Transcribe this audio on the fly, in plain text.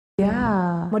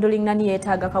modeling nani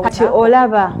yetaga kawuta kati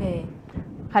olaba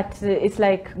kati it's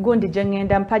like gundi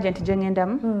jengendam pageant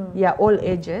jengendam all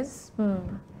ages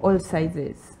all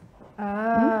sizes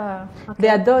okay.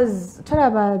 There are those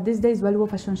talaba these days waliwo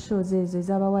fashion shows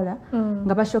ezabawala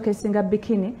nga bashowcasing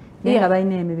bikini nga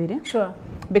bayina emibiri sure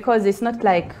because it's not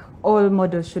like all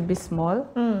models should be small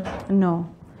no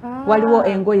waliwo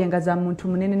engoye nga za muntu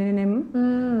munene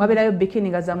waberayo bikini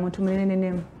nga za muntu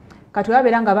munene kati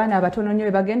waberanga abana abatono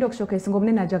nnyo bagenda okushowcase ngo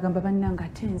munene ajagamba bannanga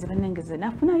atenze bannengeze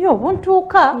nafunayo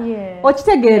buntuuka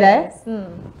okitegeera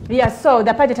so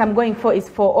the pageant I'm going for is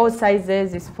for all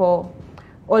sizes is for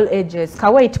all ages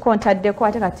kawait kontaddeko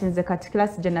ate katinze kati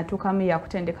class je natukamu ya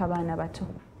kutendeka abana bato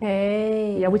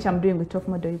which I'm doing with Top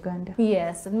Model Uganda.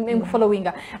 Yes, I'm following.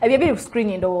 Have you been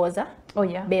screening ndowooza? Oh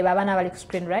yeah. Be babana bali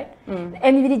screen right?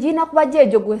 Emibiri gina kuba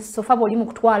jejo gwe sofa boli mu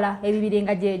kutwala ebibiri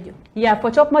nga jejo. Yeah,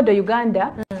 for Top Model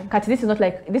Uganda, kati this is not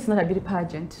a beauty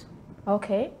pageant.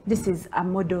 Okay. This is a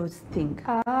model's thing.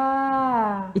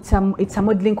 It's a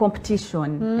modeling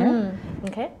competition.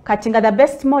 Okay. Katinga the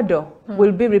best model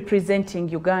will be representing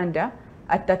Uganda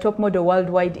at the Top Model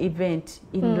Worldwide event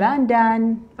in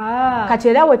London. Kati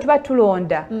era we tuba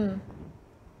tulonda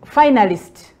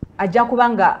finalist ajja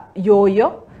kubanga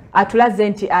yoyo atulaze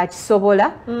nti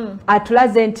akisobola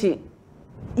atulaze nti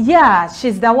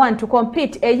she's the one to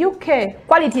compete a UK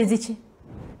qualities ichi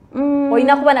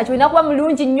oyina kuba nacho oyina kuba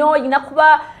mulungi nnyo oyina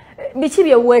kuba bichi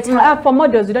bye weta for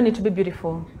models you don't need to be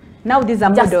beautiful. Now these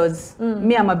are models.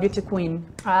 Me I'm a beauty queen.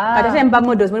 Kati mba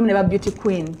models mwe never beauty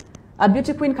queen. A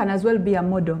beauty queen can as well be a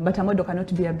model, but a model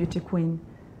cannot be a beauty queen.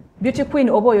 Beauty queen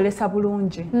obo oyolesa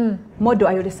bulungi. Model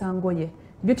ayolesa ngoye.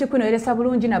 Beauty queen oyolesa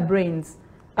bulungi na brains.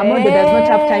 A model does not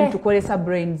have time to kolesa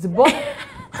brains. Bo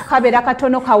kabera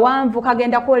katono kawanvu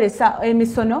kagenda kolesa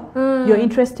emisono.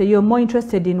 You're more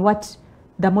interested in what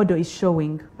the model is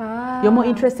showing. You're more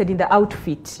interested in the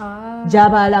outfit.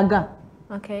 Jabalaga.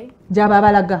 Okay.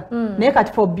 Jabalaga. Naye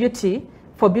kati for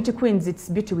beauty queens it's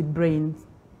beauty with brains.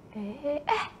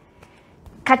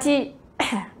 Kati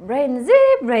brains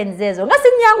ezo ngasi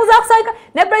nyangu za kusayika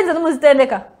ne brains ezo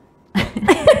muzitendeka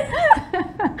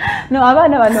no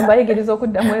abana bano bayigiriza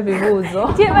okuddamu ebibuuzo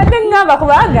kibadde ngamba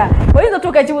kubanga oyinza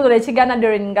tuuka ekibuuzo lekigana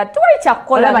Doreen nga tuli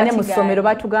kyakukola abane mu ssomero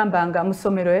batugambanga mu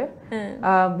ssomero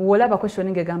bw'olaba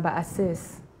questioning egamba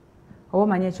assess oba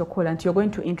omanyi ekyokukola nti you're going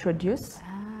to introduce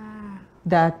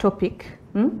the topic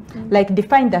like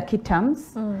define the key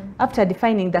terms. After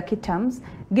defining the key terms,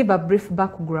 give a brief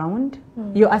background.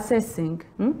 You're assessing.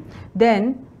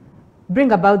 Then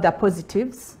bring about the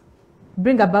positives,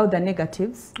 bring about the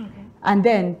negatives, and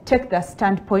then take the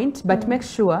standpoint, but make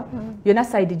sure you're not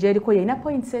side Jericho, you're not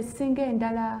point says sing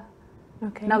endala.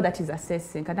 Okay. Now that is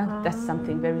assessing. That's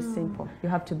something very simple. You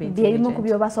have to be intelligent.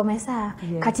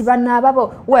 Kati bana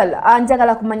babo well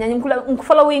anjagala kumanya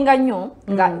nkufollowinga nnyo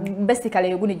nga basically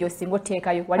yoguni josingo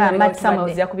tekayo wali matsama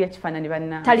ozya kubya kifanani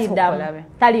banna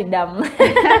talidam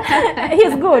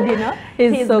he's good, you know.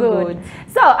 He's so good.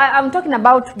 So I'm talking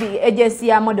about the agency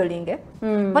ya modeling.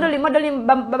 Modeling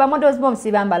baba models bomb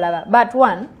sibambala but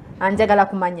one anjagala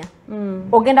kumanya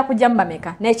ogenda kujamba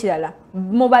meka nekirala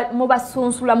muba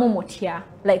sunsula mu mutya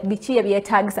like bichi bye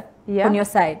tags on your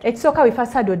side. It's okay, we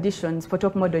first had auditions for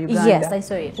Top Model Uganda. Yes, I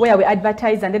saw it. Where we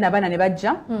advertise and then abana ne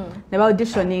bajja ne ba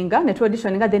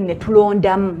auditioninga then ne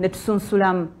tulondamu ne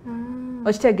tusunsulamu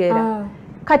okitegeera.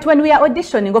 Kati when we are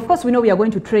auditioning, of course we know we are going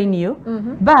to train you,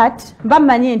 but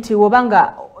bamanyi nti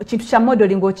wobanga kintu kya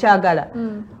modeling okyagala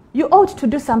you ought to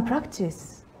do some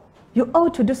practice. You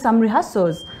ought to do some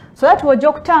rehearsals. So that would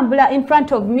jokutambula in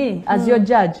front of me as your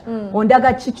judge.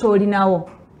 Ondaga chicholi nawo.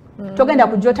 Togenda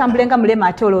kujotambulenga mulema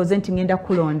atoloze nti ngenda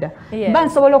kulonda. Ba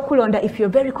nsobola kulonda if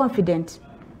you're very confident.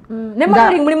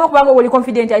 Mulimo kubanga oli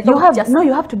confident.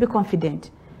 You have to be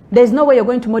confident. There's no way you're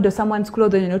going to model someone's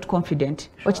clothes when you're not confident.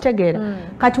 Okitegeera.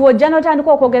 Kati wojja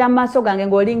notandika okwogera mu maaso gange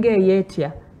ng'olinga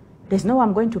eyeetya. There's no way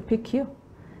I'm going to pick you.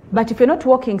 But if you're not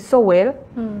working so well,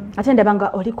 atenda banga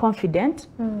oli confident,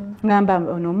 ngamba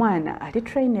ono mwana ali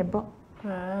trainable.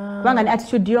 Banga ni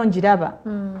attitude yo njiraba.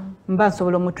 Mba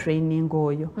nsobola mu training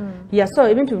oyo. Yeah, so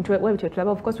ebintu we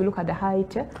tulaba, of course we look at the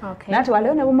height. Okay. Nati wale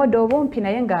one bumodo obumpi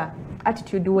naye nga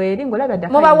attitude weri ngolaba da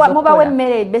muba we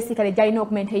mere basically jali no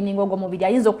maintaining ogo mubidi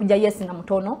ayinza okujja yesinga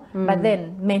mutono but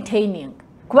then maintaining.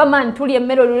 Kuba man tuli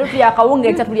emmero lulu ya kawunga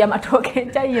eta tuli amatoke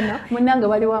nta yino. Munanga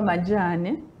wali wa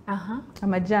majane.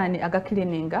 Amajani aga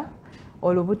cleaninga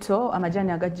olubuto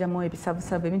amajani agajjamu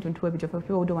ebisavusavu ebintu ntuwe for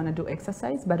people who don't want to do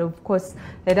exercise, but of course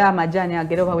era amajani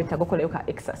agerewa wetagokola yoka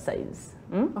exercise.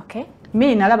 Okay.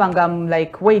 Me nalaba nga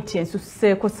like wait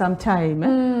ensuseko sometime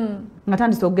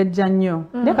ngatandise ogejja nnyo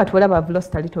leka tuwela I've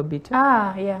lost a little bit.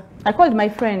 Yeah. I called my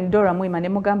friend Dora Mwima ne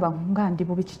mugamba nga ndi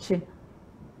bubi kiki.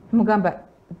 Mugamba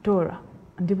Dora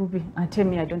ndi bubi, and tell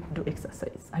me I don't do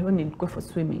exercise. I only go for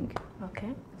swimming. Okay.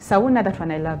 Sawuna that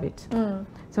one I love it.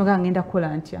 So nga ngenda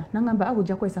kola ntya. Nangamba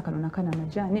akujja kwesa kano nakana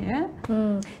majani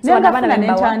So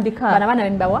bana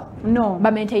membawa? No.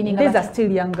 Ba maintaining. These are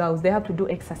still young girls. They have to do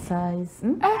exercise.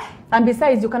 And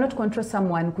besides you cannot control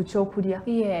someone kuchokulya.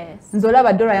 Yes.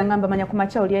 Nzola Dora yangamba manya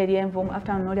kumacha oli eri envu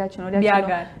after nolya kino.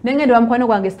 Nengende wa mkwano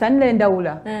gwange Stanley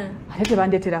ndawula. Ate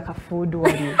bandetera ka food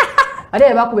wali.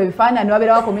 Ate bakuba ebifaananyi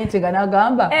wabera wa comment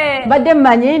ganagamba. Badde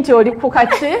mmanyi nti oli ku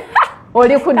kaki?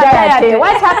 Oli ku diet.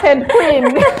 What happened queen?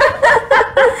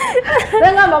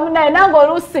 Ngamba munaye nange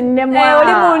oluusi nnemwa.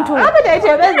 Oli muntu. Appetite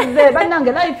ebezze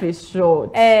bannange life is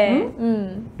short.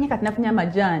 Kati nafunye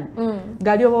amajani.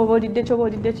 Gali oba olidde ky'oba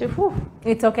kifu.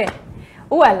 It's okay.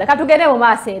 Well, katugende mu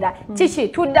maaso era. Kiki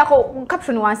tuddako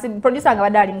caption wansi producer nga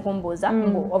badali mkumbuza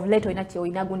of late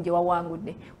oyina gundi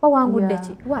wawangudde. Wawangudde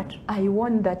ki? What? I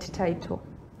won that title.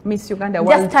 Miss Uganda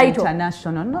World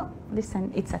International. No,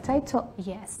 listen, it's a title.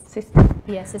 Yes. Sister.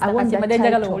 Yes, sister. I won that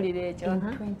title in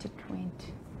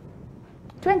 2020.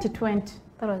 2020.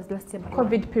 That was last year.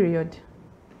 COVID period.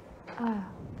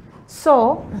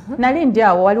 So, nali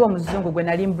ndiawo waliwo muzungu gwe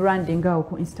nali branding awo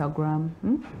ku Instagram.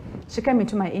 She came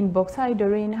into my inbox. Hi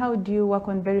Doreen, how do you work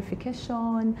on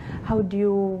verification? How do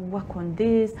you work on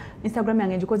this? Instagram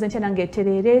yange njikoze ntya nange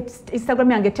terere.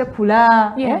 Instagram yange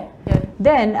tekula. Yeah.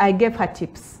 Then I gave her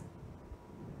tips.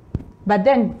 But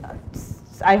then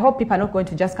I hope people are not going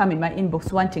to just come in my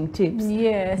inbox wanting tips.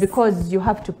 Yes. Because you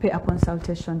have to pay a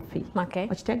consultation fee. Okay.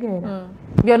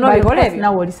 You're not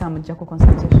now what is some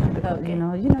consultation because okay. you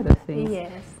know the things.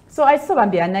 Yes. So I saw her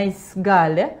be a nice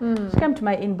girl. She came to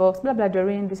my inbox, blah blah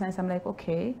Doreen, this and I'm like,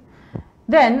 okay.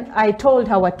 Then I told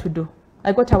her what to do.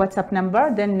 I got her WhatsApp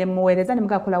number, then nemuwereza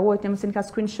nemugakola what nemusindika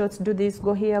screenshots, do this,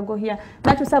 go here, go here.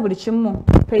 Natusa buli kimu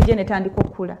page netandika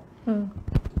okula.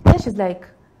 Then she's like,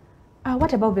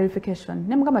 what about verification?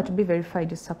 Nemugamba to be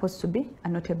verified is supposed to be a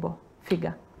notable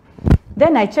figure.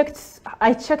 Then I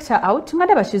checked her out.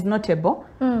 Ngandaba she's notable.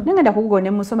 Nengenda ku Google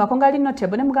nemusoma ko ngali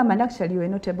notable. Nemugamba actually you a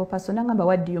notable person. Nangamba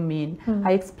what do you mean?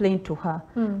 I explained to her.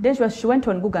 Then she went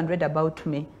on Google and read about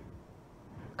me.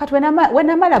 Kati when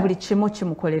amala buli kimu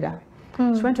kimukolera.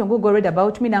 She went on Google, read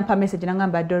about me, nampa message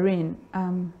nangamba Doreen,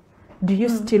 do you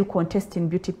still contest in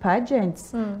beauty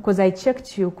pageants? Because I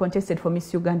checked you contested for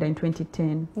Miss Uganda in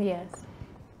 2010. Yes.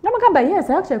 Namagamba, yes,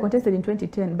 I actually contested in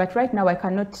 2010, but right now I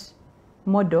cannot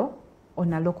model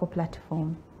on a local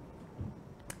platform.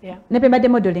 Yeah. Nepe mbade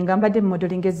modeling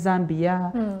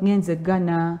Zambia, ngenze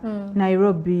Ghana,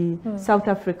 Nairobi, South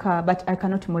Africa, but I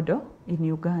cannot model in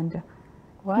Uganda.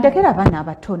 Ndekera abana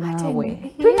abato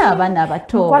nawe. Tulina abana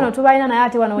abato. Mukwano tubalina naye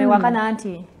ate wano weewakana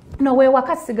anti. No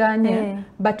weewakasiganye.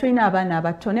 But tulina abana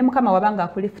abato. Ne mukama wabanga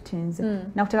akuliftinze.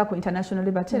 Nakuteka ku international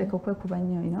liberty leka okwekuba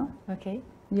nnyo, you know. Okay.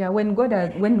 Yeah, when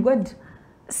God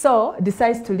so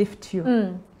decides to lift you,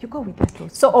 you go with that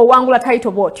also. So owangula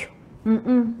title bwotyo.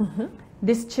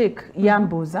 This chick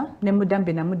yambuza ne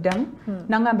mudambe na mudamu.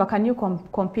 Nangamba, can you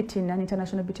compete in an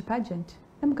international beauty pageant?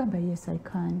 Namugamba, yes I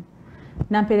can.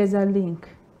 Nampereza link.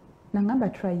 Nangamba,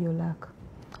 try your luck.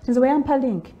 Since we ampa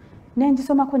link,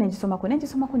 nenjisomako.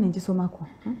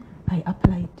 I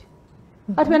applied.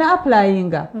 But when I applying,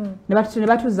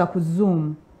 nebatuza ku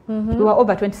Zoom. We were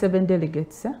over 27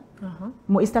 delegates.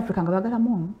 Mu East Africa nga bagala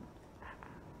mu.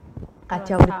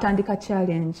 Kati awutandika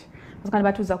challenge. Because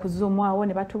batuza ku Zoom awo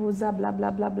ne batubuza blah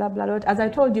blah blah blah blah. As I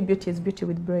told you, beauty is beauty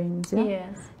with brains. Yeah?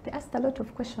 Yes. They asked a lot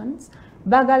of questions.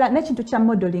 Bagala nekintu kya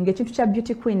modeling, ekintu kya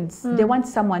beauty queens. They want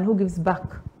someone who gives back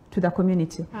to the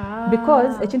community.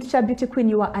 Because ekintu kya beauty queen,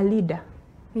 you are a leader.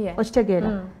 Yeah.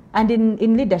 And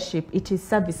in leadership, it is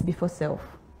service before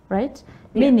self, right?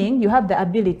 Yeah. Meaning you have the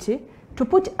ability to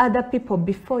put other people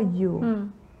before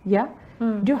you. Yeah?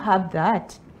 Do you have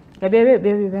that? Okay.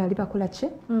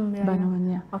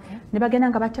 Nebagenda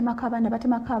nga batemako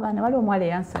abaana waliwo omuwala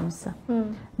eyansanyusa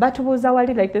batubuuza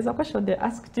wali like there's a question they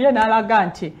asked ye n'alaga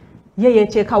nti ye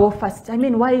yeteekawo first. I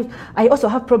mean, why I also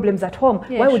have problems at home.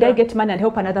 Yeah, why would I get money and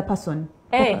help another person?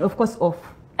 Of course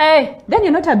off. Then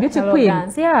you're not a beauty queen.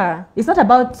 Yeah. It's not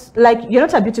about, like, you're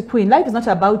not a beauty queen. Life is not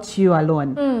about you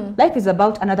alone. Life is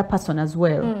about another person as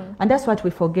well. And that's what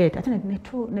we forget.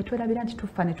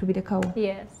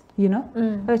 Yes. You know?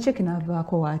 Checking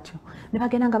avaako wacho.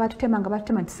 Nebagenda nga batutema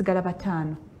ntisigala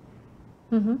bataano.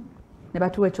 ne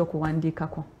batuwa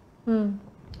ekyokuwandiikako.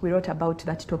 We wrote about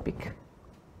that topic.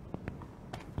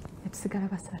 Netusigala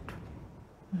basatu.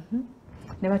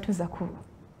 Ne batuza ku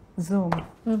Zoom,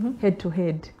 head to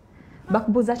head.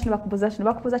 Bakubuuza kino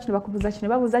ne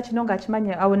babuuza kino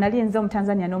ng'akimanya awo nali nze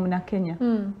Omutanzania n'Omuna Kenya.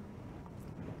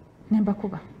 Ne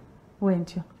mbakuba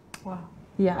wentyo. Wow.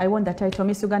 Yeah, I won the title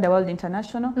Miss Uganda World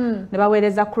International. Ne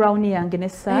baweereza crown yange ne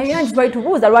sash. Yanji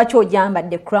baitubuuza lwaki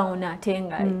ojambadde crown ate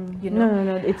nga you know.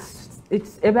 No, it's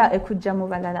eba ekujja mu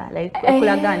balala like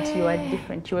ekulaga nti you are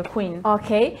different, you are queen.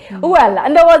 Okay. Well,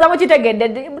 ndowooza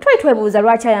mukitegedde twebuuza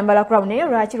lwaki ayambala crown naye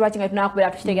lwaki nga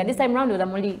tunakubeera tukitegedde. This time round was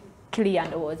amuli clear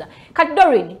ndowooza. Kati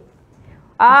Doreen,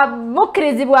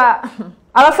 mukkirizibwa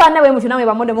abafaana bwe mutyo nawe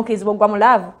bamonde mukkirizibwa ogwa mu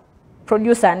love.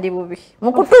 Producer ndi bubi.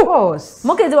 Mukutu. Of course.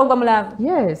 Mukkirizibwa ogwa mu love.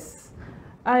 Yes.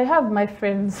 I have my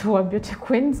friends who are beauty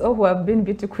queens or who have been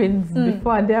beauty queens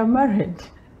before and they are married.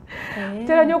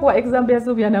 Tell you what example is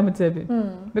Subiana Mutebe.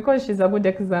 Because she's a good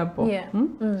example. Yeah.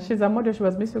 She's a model, she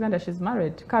was Miss Uganda, she's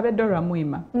married. Kabedora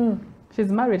Muima. She's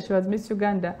married, she was Miss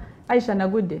Uganda. Aisha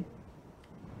Nagude.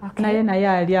 Okay.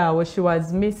 Naye she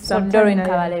was Miss so Doreen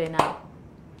Kabareebe now.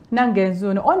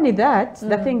 Nangenzuno. Only that,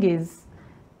 the thing is,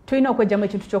 tulina okwejjamu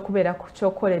ekintu ky'okubeera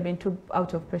ky'okola ebintu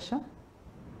out of pressure.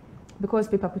 Because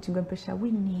people are putting on pressure.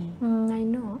 Winnie. I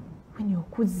know. When you're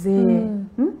kuze.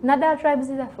 Other tribes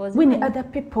is that for Winnie, other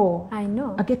people I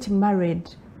know. Are getting married.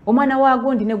 Omwana wa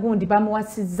gundi ne gundi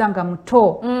bamuwasizza nga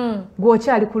muto.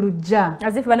 Gw'okyali ku lujja.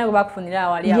 As if bana go bakufunira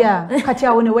awali awo. Yeah. Kati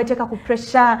awo ne weteeka ku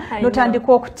pressure.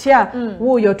 Notandika okutya.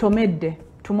 Wuuyo otomedde.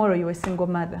 Tomorrow you are a single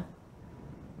mother.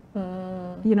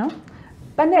 You know?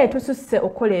 Banaye tususse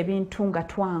okola ebintu nga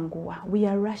twanguwa. We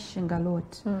are rushing a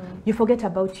lot. You forget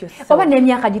about yourself. Oba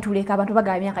n'emyaka gituleka abantu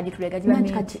bagaba emyaka gituleka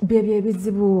kati bebyo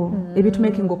ebizibu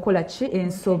ebitumaking okola ki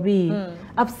ensobi.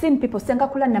 I've seen people senga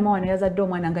kula nama wano yazadde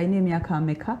omwana nga alina emyaka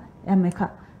ameka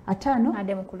ataano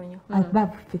ade mukulunyo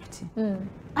above 50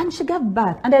 and she gave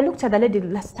birth and I looked at the lady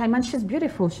last time and she's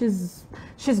beautiful,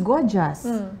 she's gorgeous.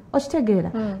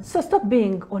 Okitegeera. So stop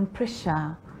being on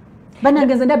pressure.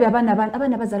 Banangenza ndabe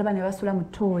abana bazala bana basula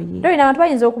mutoyi. Doreen, abantu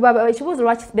bayinza okuba ekibuuzo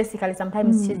lwaki basically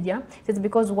sometimes kijja it's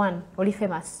because one oli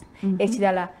famous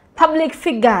ekirala public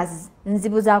figures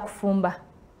nzibu za kufumba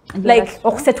like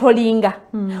okusetolinga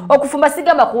okufumba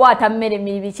sigamba kuwaata mmere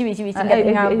biki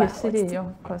ngamba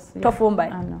tofumba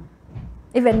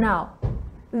even now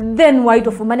then why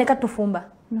tofumba neka tofumba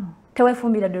no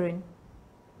tewefumbira Doreen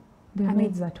I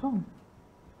mean at home.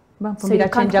 So you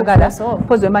can't jagala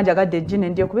pose we manjagadde gin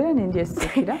ndiyo kubera ndiye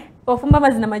sikira ofumba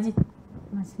mazina maji.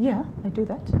 Yeah, I do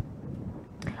that.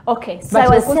 Okay, so I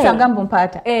was saying ngambo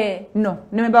mpata no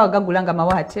nemba wagagulanga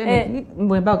mawate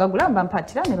mwemba wagagulamba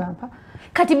mpatira ne bampa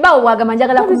kati bawo wagama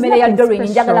njagala ku mmere ya Doreen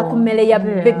njagala ku mmere ya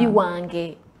baby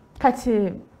wange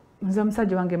kati nze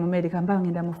omusajja wange mu America mba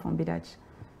ngenda mufumbirachi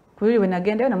kuli we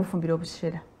nagenda na mufumbira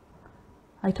obushera.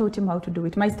 I taught him how to do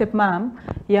it. My stepmom,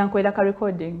 yankwela ka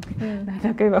recording.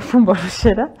 Nataka bafumba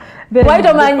obushera. Why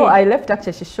don't I left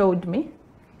actually she showed me.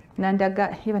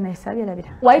 Nandaga even I sabi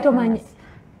labira. Why don't I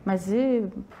mazi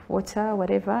water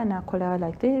whatever na kola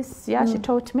like this. Yeah, she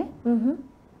taught me.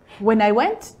 When I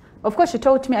went, of course she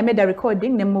taught me. I made a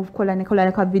recording ne move kola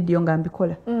ka video ngambi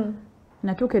kola.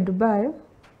 Natuke Dubai.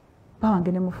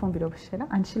 Bawange ne mufumbira obushera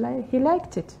and he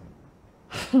liked it.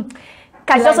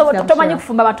 Kaso tumanyi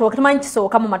kufumba matoke tumanyi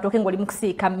kisoka mu matoke ngoli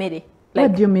mukusiika mmere.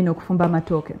 What do you mean okufumba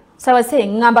matoke? So I was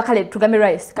saying ngamba kale tugambe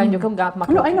rice kanjoke ngamba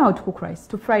matoke. No, I know how to cook rice.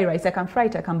 To fry rice I can fry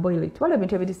it, I can boil it. All of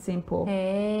it is simple.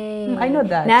 I know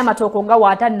that. Na matoke nga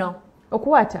wata no.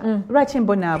 Okuwata? Right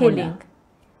mbona abona.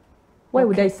 Why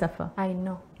would I suffer? I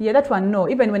know. Yeah, that one no.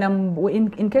 Even when I'm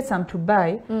in case I'm to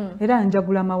buy, era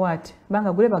njagula mawate.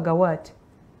 Banga gule bagawate.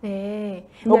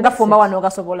 Ogafumba wano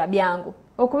ogasobola byangu.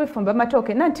 Okubifumba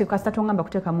matoke nanti kasita ngamba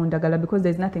kuteeka mu ndagala because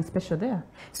there is nothing special there.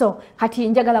 So kati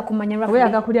njagala kumanya roughly. Wewe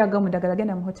agakulya agamu ndagala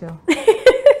genda mu hotel.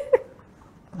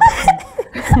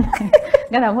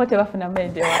 Gana mu hotel bafuna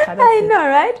mede wakala. I know,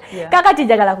 right? Yeah. Kakati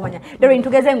njagala kumanya. Doreen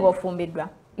tugeze ng'ofumbiddwa.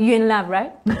 You in love,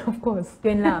 right? Of course.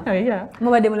 You're in love. Yeah.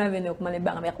 Mubadde mulave ne okumala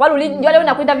ebbanga. Waluli njole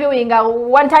una ku interviewinga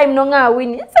one time no nga win.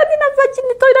 Sabina virgin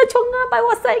toira chongamba I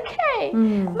was like, hey,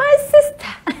 my sister.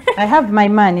 I have my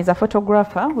man, he's a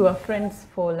photographer. We were friends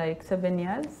for like 7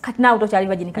 years. Kat now tochali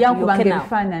virgin kati you okay now.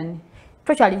 Fanani.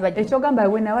 Tochali virgin.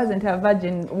 Echogamba when I wasn't a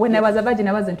virgin, when I was a virgin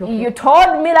I wasn't okay. You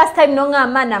told me last time no nga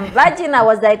man I'm virgin. I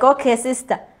was like, okay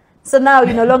sister. So now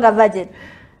you're no longer virgin.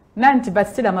 Nanti, but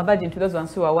still I'm a virgin to those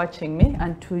ones who are watching me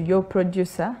and to your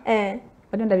producer.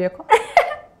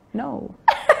 No.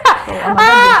 So I'm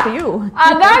a virgin to you.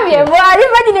 Agambye mbo ali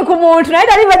virgin ku muntu naye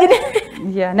ali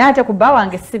virgin. Yeah, naate ku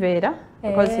bawange sibeera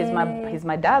because he's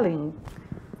my darling.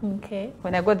 Okay.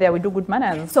 When I go there, we do good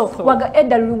manners. So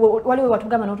edda waliwo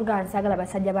watugamba n'otugamba nsagala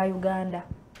basajja ba Uganda.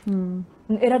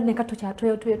 Era ne kato kya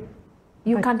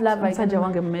you can't love basajja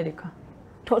wange mu America.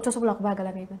 Tosobola kubaagala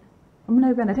Uganda.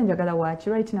 Muna Uganda tenjagala wachi.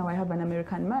 Right now I have an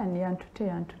American man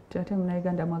yantute ate muna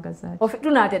Uganda mwagaza.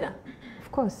 Tunatera.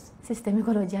 Of course. System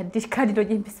ecology discard to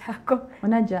jimpisako.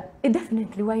 Onaja.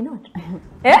 Definitely, why not?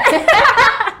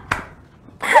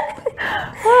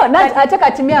 Oh, not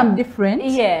ataka to me I'm different.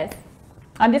 Yes.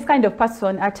 I'm this kind of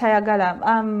person, atayagala.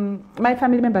 My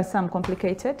family members some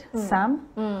complicated, some,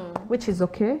 which is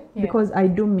okay because I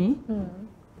do me.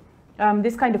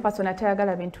 This kind of person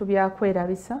atayagala bintu bya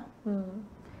kwerabisa.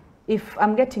 If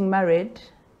I'm getting married,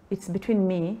 it's between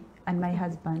me and my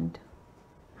husband.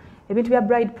 Ebintu bya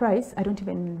bride price, I don't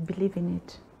even believe in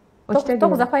it.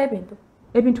 Tokuza kwa ebintu.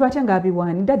 Ebintu atenga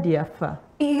abiwani daddy yafa.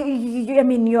 I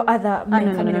mean your other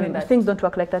family members. Things don't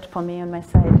work like that for me on my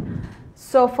side.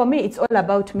 So for me, it's all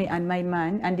about me and my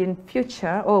man. And in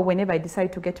future, or whenever I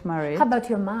decide to get married. How about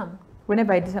your mom?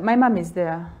 Whenever I decide, my mom is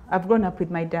there. I've grown up with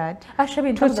my dad.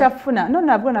 Actually, I've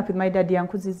grown up with my dad,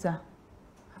 Yankuziza.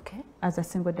 Okay. As a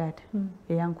single dad,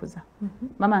 Yankuza.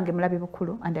 Mama ange mulabi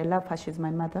bukulu, and I love her. She's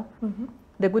my mother.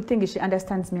 The good thing is she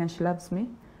understands me and she loves me.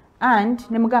 And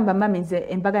nemugamba mama nze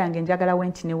embaga yange njagala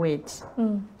went in a wait.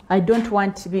 I don't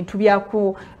want bintu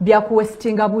byaku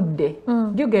wastinga budde.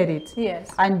 Do you get it?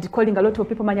 Yes. And calling a lot of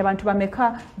people manya bantu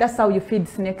bameka, that's how you feed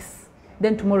snakes.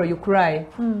 Then tomorrow you cry.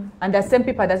 And there's some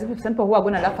people who are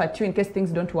going to laugh at you in case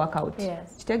things don't work out.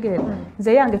 Yes.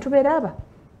 Nze yange tubeera aba.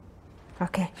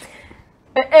 Okay.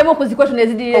 Emo kuzikoto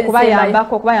nezidi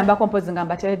okubayambako mpozi nga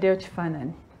mbatereddeyo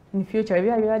kifaananyi. In future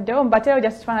ebyo byaddewo mbaterewo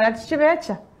just kifaananyi ati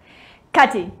kibeekya.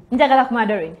 Kati njagala kumanya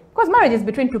Doreen. Because marriage is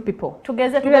between two people.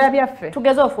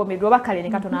 Tugeze ofumbirwa oba kale ne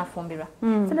kato n'afumbirwa.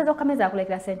 Sente z'okameza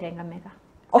akulekera sente nga mmeka.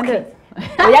 Okay.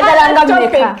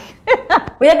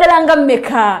 Oyagalanga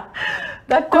mmeka.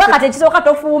 Kuba kati ekisooka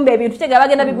tofumba ebintu kye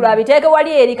bagenda bigula biteeke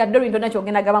wali eri kati Doreen tonna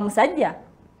kyogenda gaba musajja.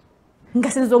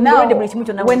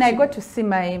 When I go to see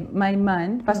my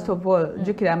man, first of all,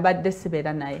 jukira mbadde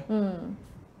sibeera naye.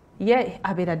 Yeah,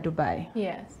 abeera Dubai.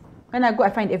 Yes. When I go, I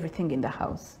find everything in the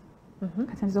house.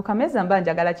 Kameza mba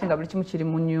njagala chinga buli kimu kiri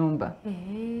mu nyumba.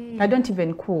 I don't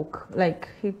even cook. Like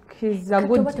he's a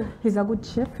good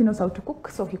chef. He knows how to cook,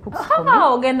 so he cooks for me.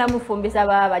 Ogenda mufumbisa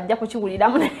bajja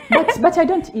kukiwuliramu. But I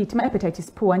don't eat. My appetite is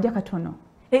poor. Ndya katono.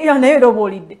 Naye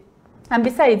robolidde. And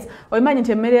besides, omanyi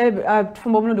nti emmere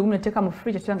tufumba obulungi gumuneteka mu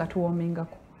fridge tutanga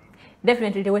tuwomingako.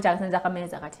 Definitely the way chasenza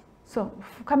kameza kati. So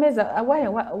kameza,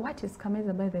 what is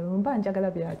kameza by the way? Mba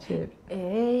njagala bya cheri.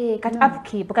 Kati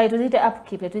upkeep. Kati tuzite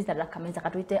upkeep. Tuzite la kameza.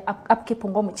 Kati tuzite upkeep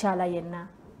ngomukyala yenna.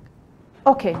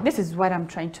 Okay, this is what I'm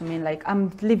trying to mean. Like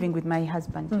I'm living with my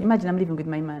husband. Imagine I'm living with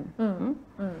my man.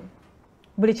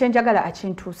 Buli chenjagala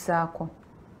achintusaako.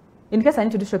 In case I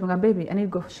need to do shopping, baby, I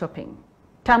need to go shopping.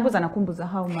 Tambuza na kumbuza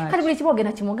how much? Kati buli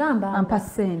kibogenda kimugamba. Ampa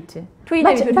sente.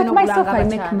 But myself I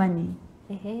make money.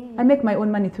 I make my own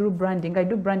money through branding. I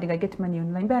do branding. I get money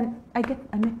online. But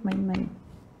I make my money.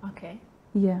 Okay.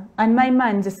 Yeah. And my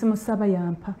man just musaba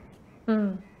yampa.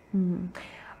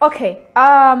 Okay.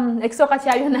 Ekisooka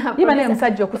kyayo na. Iba ne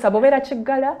musajja okusaba obera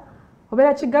kiggala.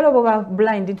 Obera kiggala oba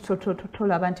blind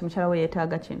tolaba nti mukyala we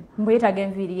yeetaaga kino. Mbu yeetaaga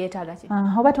enviiri yeetaaga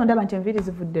kino. Oba tondaba nti enviiri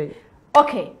zivuddeyo.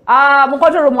 Okay.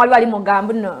 Mukoto lumu wali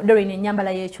mugambo no Doreen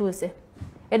ennyambala yekyuse.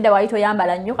 Edda wayito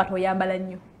yambala nnyo kato yambala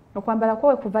nnyo. Okwambala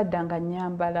kwowe kuvaddanga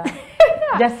nnyambala.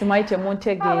 Just mwaite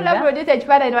muntegeeza. Ola producer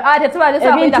ekifaananyi tetuba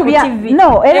kwenda ku TV.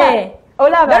 No,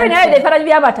 olaba. Doreen naye ebifaananyi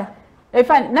byabata.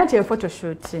 Nati eyo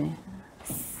photoshoot.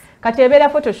 Kati ebeera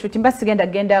photoshoot mba sigenda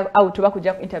genda out oba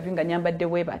kujja ku interview nga nyambadde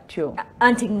we batyo.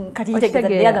 Anti kati ntegeeza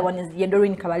the other one is ye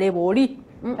Doreen Kabareebe oli.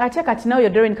 Ate kati nawe yo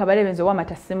Doreen Kabareebe nze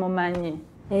wamata simumanyi.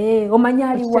 Omanyi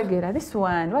aliwa. This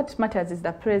one, what matters is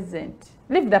the present.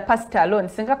 Leave the past alone.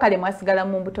 Singa kale mwasigala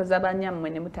mu mbuto z'abanyammwe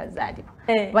ne mutazaalibwa.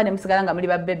 Oba ne musigala nga muli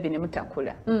ba baby ne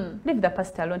mutakula. Leave the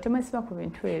past alone. Temwesiba ku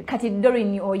bintu ebyo. Kati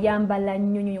Doreen oyambala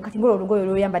nnyo kati ngolo olugoye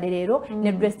oluyambadde leero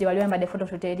ne dress gye wali oyambadde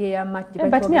photoshoot eri eya match.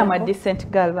 But me I'm a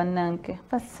decent girl bannange.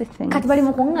 Kati bali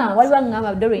mu kuŋŋa waliwo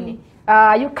aŋŋamba Doreen.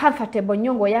 You comfortable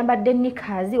nnyo ng'oyambadde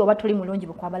nikazi oba toli mulungi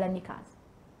bukwambala nikazi.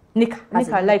 Nika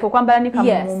like okwambala nika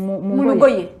mu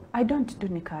lugoye. I don't do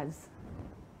nikas.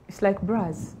 It's like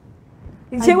bras.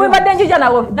 Chewe badde njuja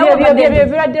nawo.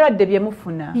 Biradde bye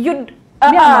mufuna.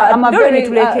 I'm a very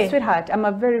sweetheart. I'm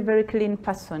a very very clean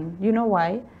person. You know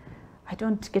why? I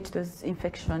don't get those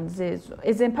infections ezo.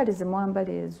 Ezempale ze mwambala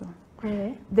ezo.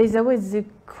 There's always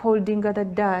holding other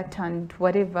dirt and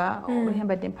whatever.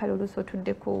 Remember the empire also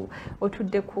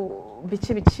otudde ku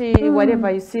bichi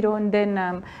whatever you sit on,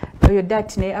 then your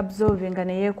dirt ne absorbing and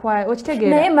yekwa okitegeera.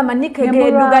 Naye mama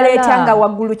nikege dugala etanga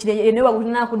waggulu kire ne waggulu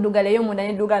na kudugala yo munda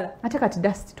ne dugala. Ate kati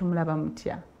dust tumulaba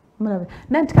mutya. Mulabe.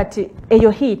 Nanti kati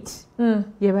eyo heat.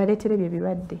 Yebaletere bye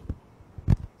birwadde.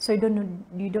 So you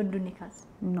don't do knickers?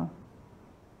 No.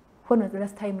 When was the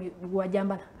last time you were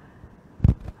jambala?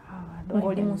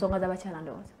 Ngoli musonga za bachala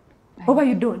ndoza. Over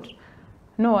you don't?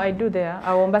 No, I do there.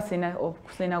 Awomba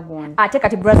sina gundi. Ate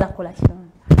kati brother kola kino.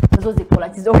 Zozi kola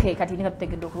is okay kati nika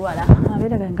tutegedde okulwala.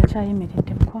 Abera ganga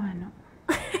chayimiride mkwano.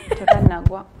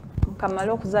 Tekanagwa.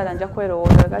 Kamalo okuzala nja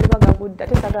kwerowooza gali bagagudde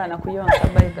ate sagala na kuyonsa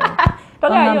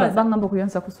bayiga. Bangamba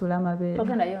kuyonsa kusula amabeere.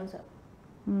 Togenda yonsa.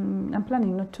 I'm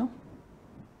planning not to.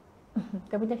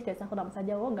 Tebujja kiteesako na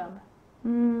musajja wogamba.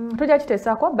 Tujja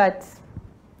kiteesako, but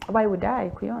why would I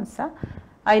kuyonsa?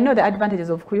 I know the advantages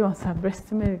of kuyonsa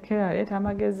breast milk leeta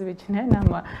amagezi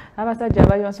bikinena abasajja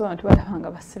abayonsa wano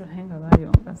tubalabanga basiru henga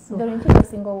bayonsa. Doreen kiki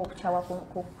singa okuchawa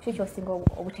ku kiki singa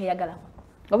obuteyagala.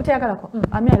 Obuteyagala ko.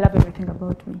 I mean, I love everything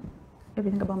about me.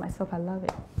 Everything about myself, I love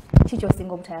it. Kiki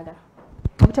singa obuteyagala.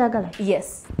 Obuteyagala?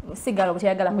 Yes. Sigala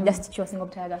obuteyagala ku just kiki singa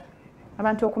obuteyagala.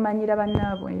 Abantu okumanyira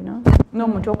bannaabwe, you know.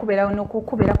 N'omuntu okubeerawo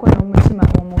n'okukubeerako n'omutima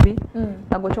omubi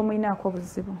ago tomuyinaako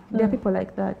obuzibu. There are people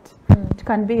like that. It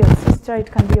can be your sister,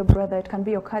 it can be your brother, it can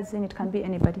be your cousin, it can be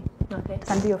anybody. Okay. It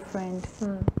can be your friend.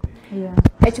 Yeah.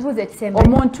 Ekibuuzo ekisemba.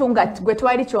 Omuntu nga gwe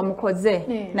twali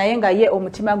kyomukoze naye nga ye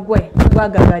omutima gwe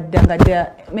gwagagadda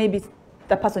nga maybe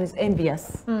the person is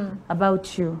envious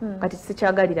about you. Kati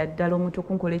sikyagalira ddala omuntu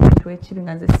okunkola ekintu ekibi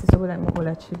nga nze sisobola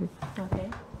mukola kibi. Okay.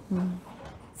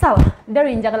 Sawa,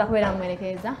 Doreen njagala kubeera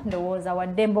mwerekeza ndowooza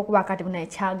waddemba okuba kati buna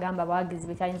ekyagamba abawagizi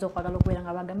bekyayinza okwagala okubeera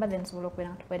nga bagamba then nsobola okubeera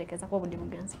nga tuwerekeza kuba obudde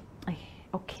bugenzi.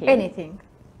 Okay. Anything?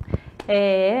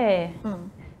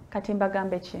 Kati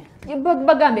mbagambe ki?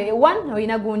 Bagambe one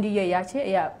oyina gundi ye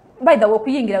yache ya by the way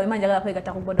okuyingira we manjagala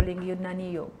kwegatta ku modeling yo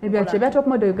naniyo. Ebyache bya Top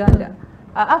Model Uganda.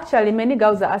 Actually many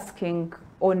girls are asking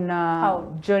on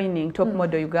joining Top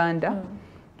Model Uganda.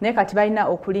 Naye kati balina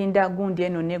okulinda gundi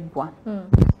eno neggwa.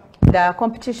 The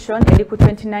competition is the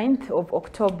 29th of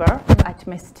October at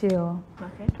Mestil.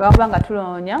 Okay. Twabanga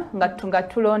tulonya nga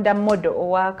tulonda model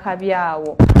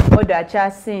owakabyawo. Model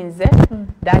akyasinze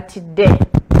that day.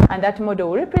 And that model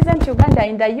will represent Uganda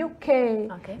in the UK.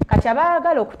 Okay. Kati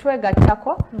abaagala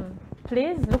okutwegattako,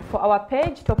 please look for our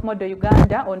page Top Model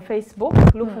Uganda on Facebook.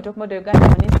 Look for Top Model Uganda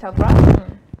on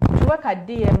Instagram. Tuweka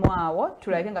DM awo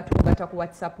tulage nga tukugatta ku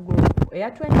WhatsApp group. Eya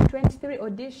 2023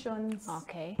 auditions.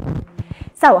 Okay.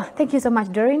 Sawa, thank you so much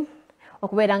Doreen.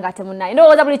 Okubeera nga temunnaye.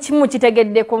 Ndowooza buli kimu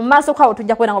kitegeddeko mu maaso kwawo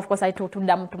tujja kubeera nga of course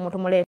tuddamu tumulete.